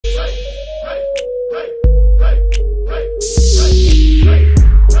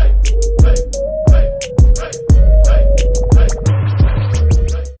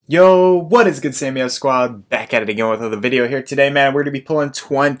Yo, what is good, Samiyos squad? Back at it again with another video here today, man. We're going to be pulling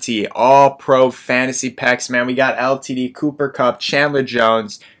 20 all-pro fantasy packs, man. We got LTD, Cooper Kupp, Chandler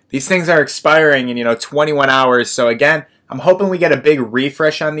Jones. These things are expiring in, 21 hours. So again, I'm hoping we get a big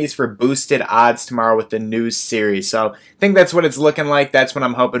refresh on these for boosted odds tomorrow with the new series. So I think that's what it's looking like. That's what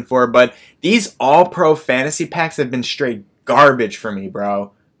I'm hoping for. But these all-pro fantasy packs have been straight garbage for me,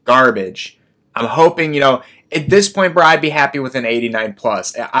 bro. Garbage. I'm hoping, at this point, bro, I'd be happy with an 89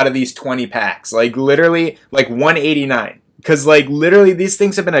 plus out of these 20 packs. Like, literally, like 189. Because, like, literally, these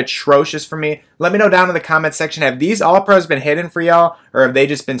things have been atrocious for me. Let me know down in the comment section, have these All-Pros been hidden for y'all, or have they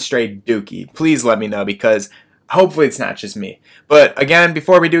just been straight dookie? Please let me know, because hopefully it's not just me. But, again,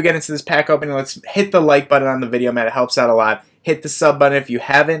 before we do get into this pack opening, let's hit the like button on the video, man. It helps out a lot. Hit the sub button if you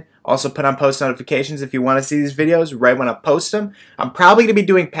haven't. Also put on post notifications if you want to see these videos right when I post them. I'm probably going to be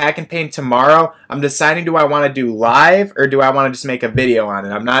doing pack and paint tomorrow. I'm deciding, do I want to do live or do I want to just make a video on it?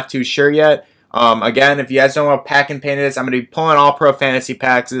 I'm not too sure yet. Again, if you guys don't know what pack and paint is, I'm going to be pulling all pro fantasy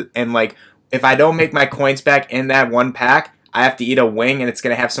packs, and like, if I don't make my coins back in that one pack, I have to eat a wing, and it's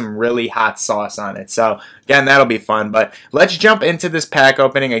going to have some really hot sauce on it. So, again, that'll be fun. But let's jump into this pack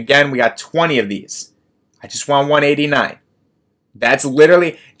opening. Again, we got 20 of these. I just want 189. That's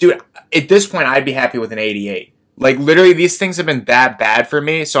literally, dude, at this point, I'd be happy with an 88. Like, literally, these things have been that bad for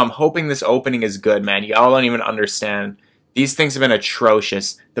me, so I'm hoping this opening is good, man. Y'all don't even understand. These things have been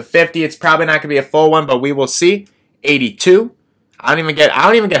atrocious. The 50, it's probably not going to be a full one, but we will see. 82. I don't even get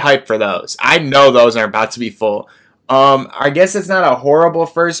hyped for those. I know those are about to be full. I guess it's not a horrible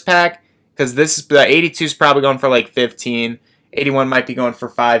first pack, because the 82 is probably going for like 15. 81 might be going for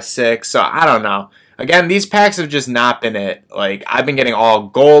 5, 6, so I don't know. Again, these packs have just not been it. Like, I've been getting all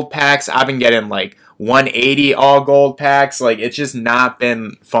gold packs. I've been getting, like, 180 all gold packs. Like, it's just not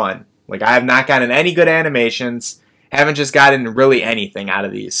been fun. Like, I have not gotten any good animations. Haven't just gotten really anything out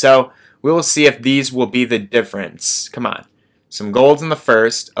of these. So, we will see if these will be the difference. Come on. Some golds in the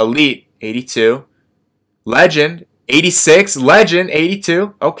first. Elite, 82. Legend, 86. Legend,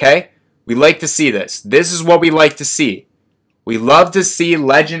 82. Okay. We like to see this. This is what we like to see. We love to see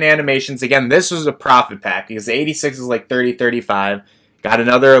legend animations. Again, this was a profit pack because the 86 is like 30, 35. Got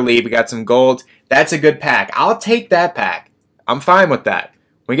another elite. We got some gold. That's a good pack. I'll take that pack. I'm fine with that.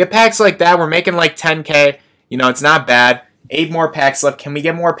 When we get packs like that, we're making like 10K. It's not bad. 8 more packs left. Can we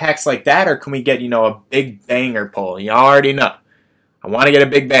get more packs like that, or can we get, a big banger pull? Y'all already know. I want to get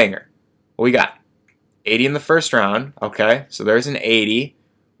a big banger. What we got? 80 in the first round. Okay, so there's an 80.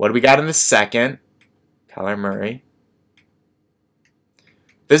 What do we got in the second? Kyler Murray.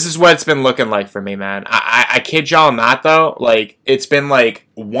 This is what it's been looking like for me, man. I kid y'all not, though. Like, it's been like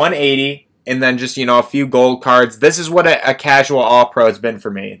 180 and then just, a few gold cards. This is what a casual all-pro has been for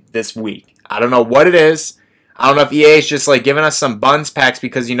me this week. I don't know what it is. I don't know if EA is just, like, giving us some buns packs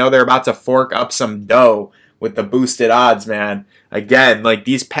because, they're about to fork up some dough with the boosted odds, man. Again, like,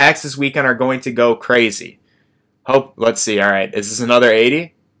 these packs this weekend are going to go crazy. Let's see. All right, is this another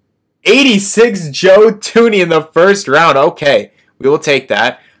 80? 86 Joe Thuney in the first round. Okay. We will take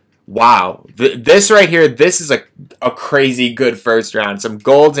that. Wow. This right here, this is a crazy good first round. Some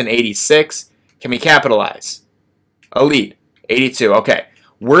golds in 86. Can we capitalize? Elite. 82. Okay.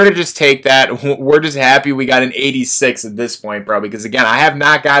 We're going to just take that. We're just happy we got an 86 at this point, bro. Because, again, I have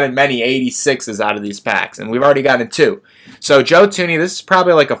not gotten many 86s out of these packs. And we've already gotten 2. So, Joe Thuney, this is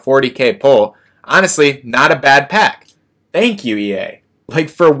probably like a 40K pull. Honestly, not a bad pack. Thank you, EA. Like,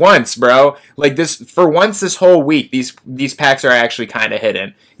 for once, bro. Like, for once this whole week, these packs are actually kind of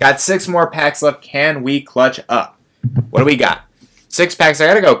hidden. Got 6 more packs left. Can we clutch up? What do we got? 6 packs. I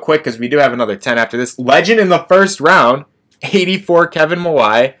got to go quick because we do have another 10 after this. Legend in the first round. 84 Kevin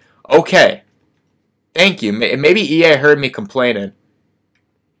Mawai. Okay. Thank you. Maybe EA heard me complaining.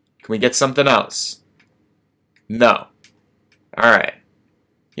 Can we get something else? No. All right.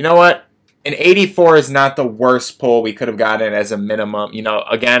 You know what? An 84 is not the worst pull we could have gotten as a minimum.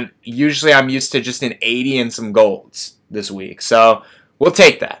 Again, usually I'm used to just an 80 and some golds this week. So, we'll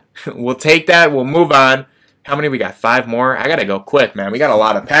take that. We'll take that. We'll move on. How many we got? 5 more? I got to go quick, man. We got a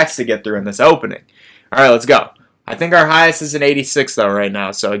lot of packs to get through in this opening. All right, let's go. I think our highest is an 86, though, right now.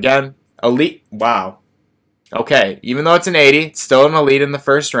 So, again, elite. Wow. Okay, even though it's an 80, it's still an elite in the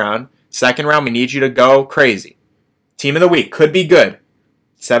first round. Second round, we need you to go crazy. Team of the week. Could be good.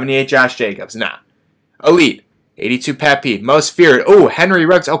 78 Josh Jacobs. Nah. Elite. 82 Pat Pete. Most feared. Oh, Henry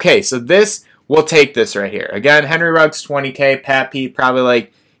Ruggs. Okay, so we'll take this right here. Again, Henry Ruggs, 20K. Pat Pete, probably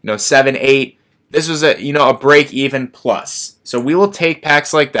like, 7, 8. This was a break-even plus. So we will take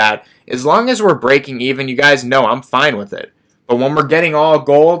packs like that. As long as we're breaking even, you guys know I'm fine with it. But when we're getting all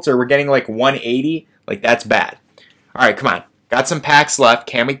golds or we're getting like 180, like, that's bad. All right, come on. Got some packs left.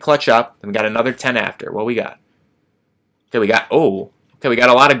 Can we clutch up? Then we got another 10 after. What we got? Okay, we got, oh. Okay, we got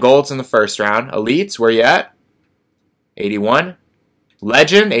a lot of golds in the first round. Elites, where you at? 81.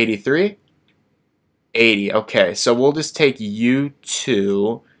 Legend, 83. 80. Okay, so we'll just take you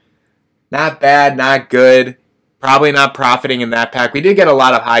 2. Not bad, not good. Probably not profiting in that pack. We did get a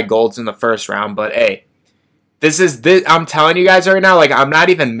lot of high golds in the first round, but hey. I'm telling you guys right now, like, I'm not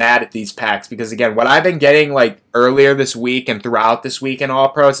even mad at these packs because, again, what I've been getting, like, earlier this week and throughout this week in All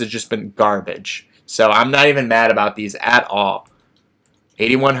Pros has just been garbage. So I'm not even mad about these at all.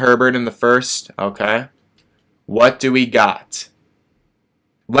 81 Herbert in the first. Okay. What do we got?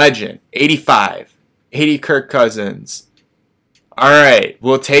 Legend. 85. 80 Kirk Cousins. All right.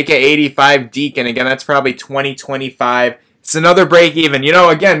 We'll take an 85 Deacon. Again, that's probably 20-25. It's another break even. You know,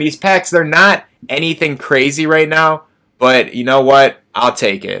 again, these packs, they're not anything crazy right now, but you know what? I'll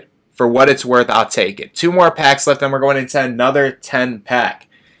take it. For what it's worth, I'll take it. 2 more packs left, and we're going into another 10 pack.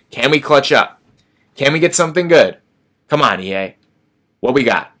 Can we clutch up? Can we get something good? Come on, EA. What we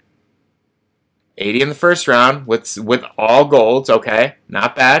got? 80 in the first round with all golds. Okay,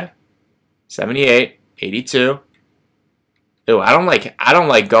 not bad. 78, 82. Ew, I don't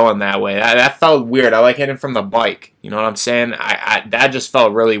like going that way. That felt weird. I like hitting from the bike. You know what I'm saying? That just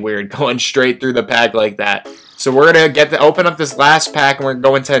felt really weird going straight through the pack like that. So we're gonna open up this last pack and we're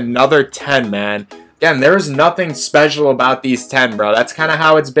going to another 10, man. Again, there's nothing special about these 10, bro. That's kind of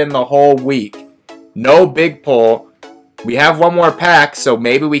how it's been the whole week. No big pull. We have one more pack, so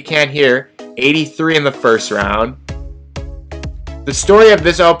maybe we can here. 83 in the first round. The story of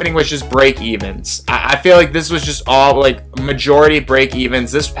this opening was just break-evens. I feel like this was just all, like, majority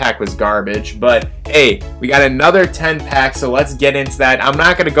break-evens. This pack was garbage. But, hey, we got another 10 packs, so let's get into that. I'm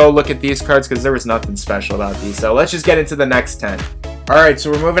not going to go look at these cards because there was nothing special about these. So let's just get into the next 10. Alright,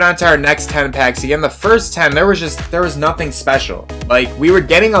 so we're moving on to our next 10 packs. Again, the first 10, there was nothing special. Like, we were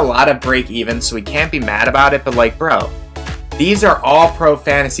getting a lot of break-evens, so we can't be mad about it. But, like, bro, these are all pro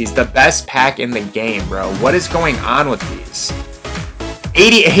fantasies. The best pack in the game, bro. What is going on with these?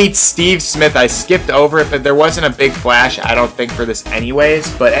 88 Steve Smith. I skipped over it, but there wasn't a big flash, I don't think, for this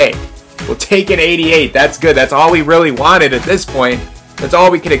anyways. But hey, we'll take an 88. That's good. That's all we really wanted at this point. That's all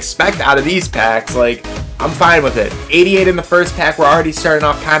we could expect out of these packs. Like, I'm fine with it. 88 in the first pack. We're already starting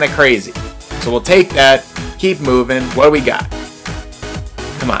off kind of crazy. So we'll take that. Keep moving. What do we got?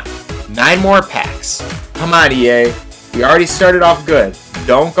 Come on. 9 more packs. Come on, EA. We already started off good.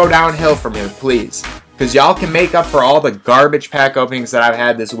 Don't go downhill from here, please. Because y'all can make up for all the garbage pack openings that I've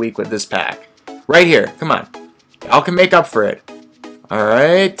had this week with this pack. Right here. Come on. Y'all can make up for it.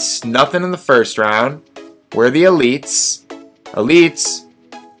 Alright. Nothing in the first round. We're the elites. Elites.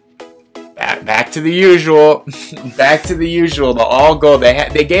 Back to the usual. Back to the usual. The all gold.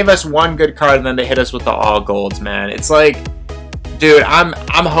 They gave us one good card and then they hit us with the all golds, man. It's like, dude, I'm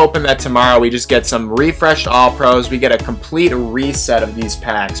hoping that tomorrow we just get some refreshed all pros. We get a complete reset of these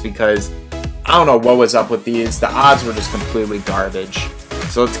packs because I don't know what was up with these. The odds were just completely garbage.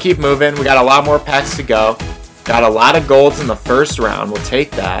 So let's keep moving. We got a lot more packs to go. Got a lot of golds in the first round. We'll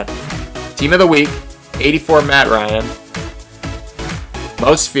take that. Team of the week, 84 Matt Ryan.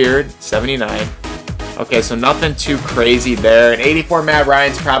 Most feared, 79. Okay, so nothing too crazy there. And 84 Matt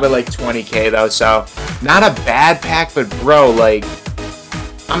Ryan's probably like 20K though, so not a bad pack, but bro, like,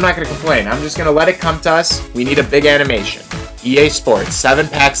 I'm not going to complain. I'm just going to let it come to us. We need a big animation. EA Sports, 7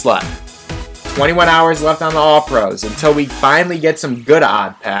 packs left. 21 hours left on the All Pros until we finally get some good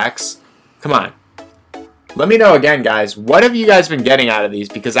odd packs. Come on. Let me know again, guys. What have you guys been getting out of these?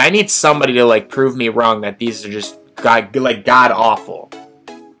 Because I need somebody to, like, prove me wrong that these are just, like, god-awful.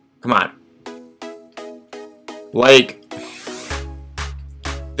 Come on. Like,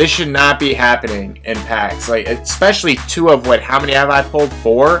 this should not be happening in packs. Like, especially 2 of what? How many have I pulled?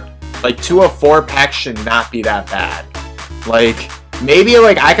 4? Like, 2 of 4 packs should not be that bad. Like, maybe,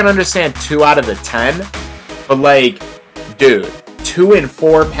 like, I can understand 2 out of the 10, but, like, dude, 2 in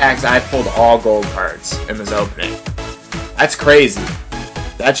 4 packs I pulled all gold cards in this opening. That's crazy.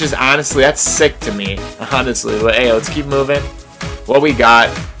 That's just, honestly, that's sick to me, honestly. But, hey, let's keep moving. What we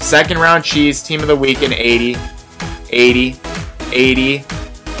got? Second round cheese, team of the week in 80. 80. 80.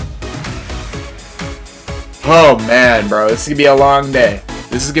 Oh, man, bro. This is going to be a long day.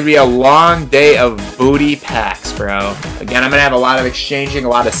 This is going to be a long day of booty packs, bro. Again, I'm going to have a lot of exchanging, a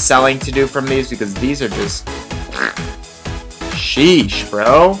lot of selling to do from these because these are just... sheesh,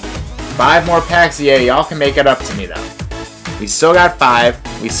 bro. 5 more packs. Yeah, y'all can make it up to me, though. We still got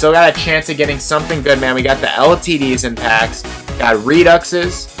 5. We still got a chance of getting something good, man. We got the LTDs in packs. Got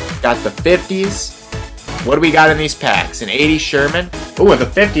Reduxes. Got the 50s. What do we got in these packs? An 80 Sherman. Ooh, with a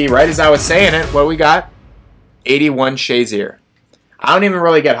 50, right as I was saying it. What we got? 81 Shazier. I don't even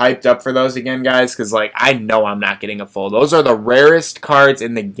really get hyped up for those again, guys, because, like, I know I'm not getting a full. Those are the rarest cards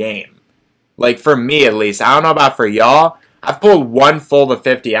in the game. Like, for me, at least. I don't know about for y'all. I've pulled one full to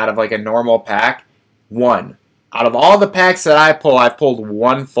 50 out of, like, a normal pack. One. Out of all the packs that I pull, I've pulled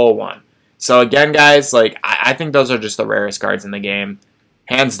one full one. So, again, guys, like, I think those are just the rarest cards in the game.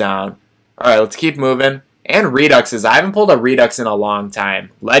 Hands down. Alright, let's keep moving. And Reduxes. I haven't pulled a Redux in a long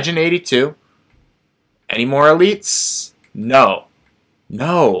time. Legend 82. Any more elites? No.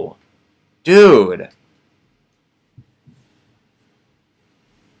 No. Dude.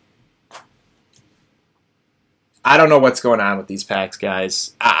 I don't know what's going on with these packs,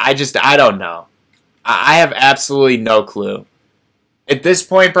 guys. I don't know. I have absolutely no clue. At this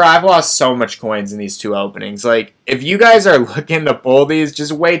point, bro, I've lost so much coins in these two openings. Like, if you guys are looking to pull these,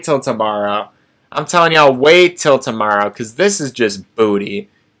 just wait till tomorrow. I'm telling y'all, wait till tomorrow, because this is just booty.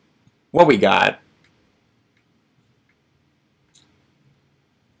 What we got?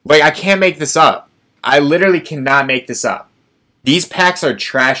 Like, I can't make this up. I literally cannot make this up. These packs are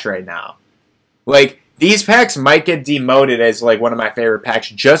trash right now. Like, these packs might get demoted as, like, one of my favorite packs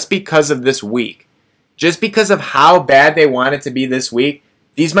just because of this week. Just because of how bad they want it to be this week,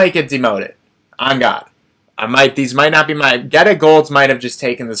 these might get demoted. On God. These might not be my... Get It Golds might have just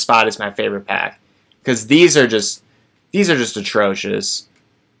taken the spot as my favorite pack. Because these are just atrocious.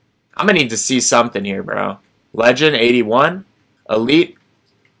 I'm going to need to see something here, bro. Legend 81. Elite.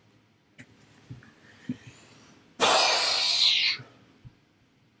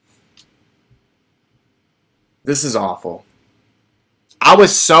 This is awful. I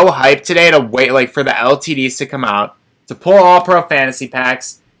was so hyped today to wait, like, for the LTDs to come out, to pull all pro fantasy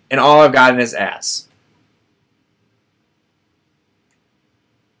packs, and all I've gotten is ass.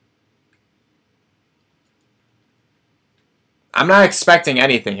 I'm not expecting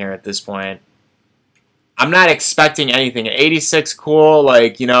anything here at this point. I'm not expecting anything. 86, cool,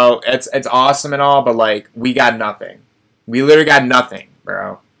 like, you know, it's awesome and all, but, like, we got nothing. We literally got nothing,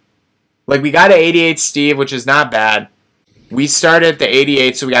 bro. Like, we got an 88 Steve, which is not bad. We started at the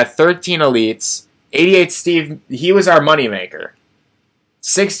 88, so we got 13 elites. 88 Steve, he was our moneymaker.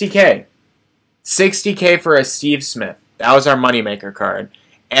 60K. 60K for a Steve Smith. That was our moneymaker card.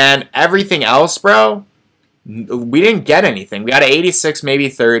 And everything else, bro, we didn't get anything. We got an 86, maybe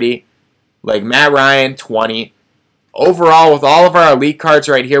 30. Like Matt Ryan, 20. Overall, with all of our elite cards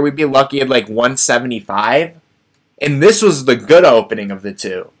right here, we'd be lucky at like 175. And this was the good opening of the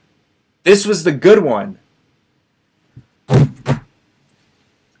two. This was the good one.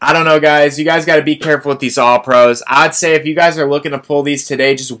 I don't know, guys. You guys got to be careful with these All-Pros. I'd say if you guys are looking to pull these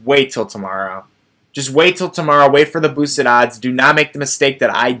today, just wait till tomorrow. Just wait till tomorrow. Wait for the boosted odds. Do not make the mistake that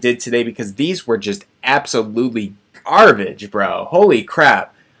I did today because these were just absolutely garbage, bro. Holy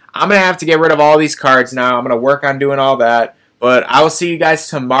crap. I'm going to have to get rid of all these cards now. I'm going to work on doing all that. But I will see you guys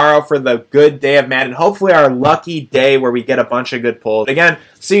tomorrow for the good day of Madden. Hopefully our lucky day where we get a bunch of good pulls. Again,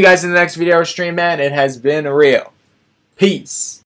 see you guys in the next video or stream, man. It has been real. Peace.